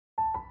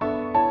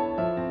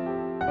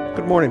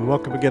Good morning.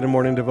 Welcome again to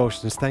Morning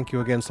Devotions. Thank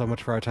you again so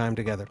much for our time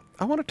together.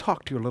 I want to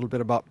talk to you a little bit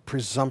about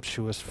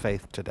presumptuous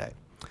faith today.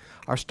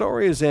 Our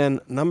story is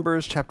in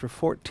Numbers chapter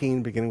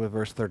 14, beginning with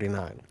verse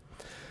 39.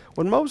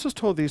 When Moses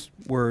told these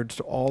words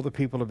to all the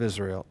people of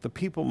Israel, the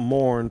people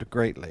mourned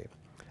greatly.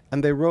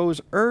 And they rose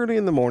early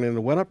in the morning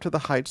and went up to the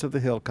heights of the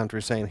hill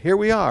country, saying, "Here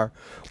we are.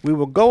 We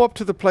will go up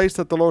to the place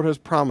that the Lord has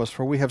promised,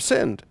 for we have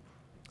sinned."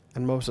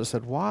 And Moses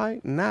said,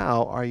 "Why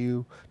now are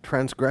you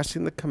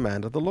transgressing the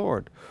command of the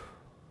Lord?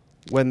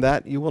 When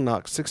that you will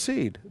not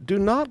succeed. Do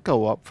not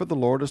go up, for the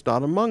Lord is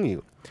not among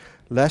you,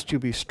 lest you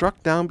be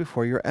struck down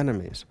before your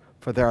enemies.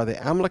 For there are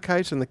the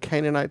Amalekites and the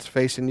Canaanites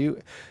facing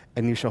you,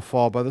 and you shall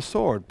fall by the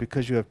sword.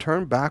 Because you have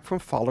turned back from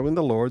following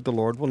the Lord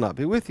will not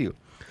be with you."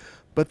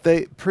 But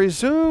they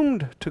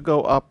presumed to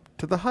go up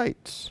to the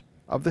heights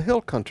of the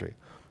hill country,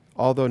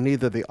 although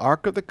neither the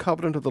ark of the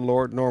covenant of the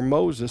Lord nor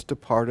Moses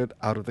departed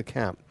out of the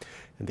camp.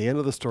 And the end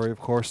of the story, of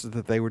course, is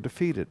that they were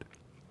defeated.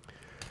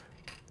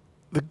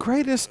 The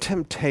greatest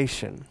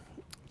temptation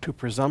to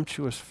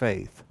presumptuous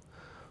faith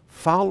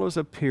follows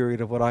a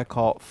period of what I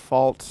call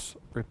false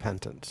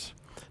repentance.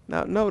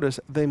 Now, notice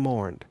they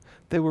mourned.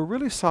 They were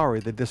really sorry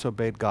they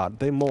disobeyed God.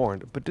 They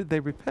mourned, but did they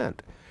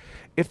repent?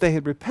 If they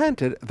had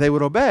repented, they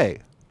would obey.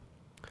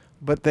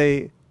 But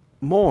they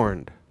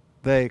mourned.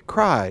 They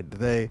cried.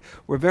 They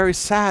were very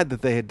sad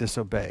that they had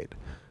disobeyed.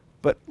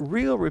 But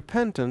real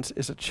repentance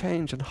is a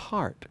change in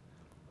heart.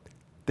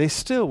 They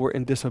still were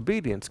in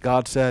disobedience.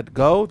 God said,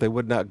 go. They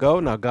would not go.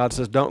 Now God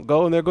says, don't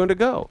go, and they're going to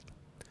go.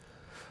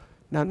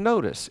 Now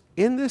notice,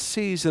 in this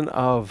season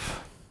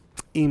of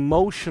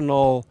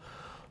emotional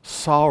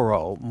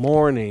sorrow,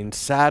 mourning,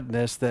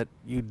 sadness that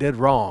you did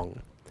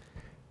wrong,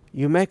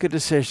 you make a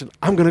decision,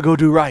 I'm going to go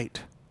do right.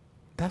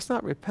 That's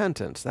not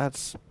repentance.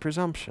 That's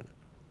presumption.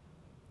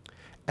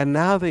 And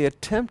now they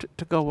attempt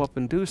to go up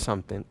and do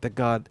something that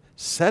God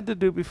said to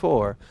do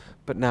before,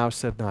 but now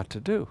said not to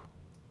do.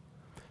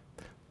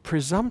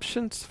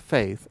 Presumptuous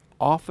faith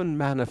often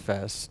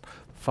manifests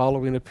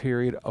following a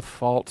period of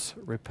false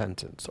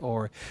repentance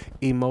or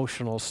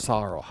emotional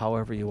sorrow,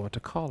 however you want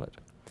to call it.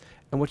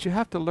 And what you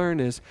have to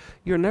learn is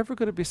you're never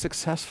going to be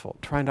successful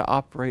trying to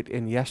operate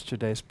in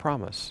yesterday's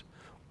promise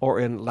or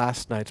in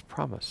last night's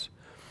promise.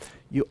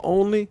 You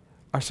only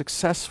are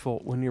successful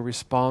when you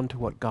respond to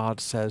what God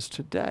says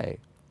today.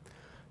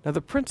 Now,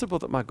 the principle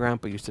that my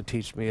grandpa used to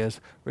teach me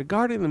is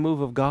regarding the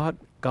move of God,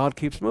 God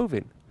keeps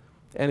moving.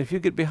 And if you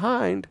get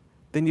behind,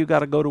 then you got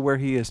to go to where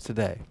he is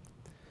today.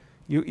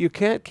 You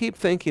can't keep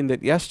thinking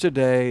that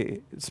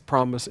yesterday's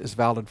promise is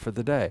valid for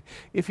the day.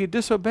 If you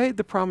disobeyed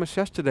the promise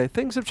yesterday,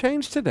 things have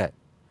changed today.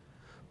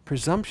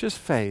 Presumptuous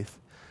faith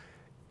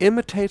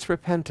imitates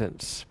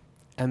repentance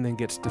and then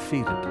gets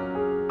defeated.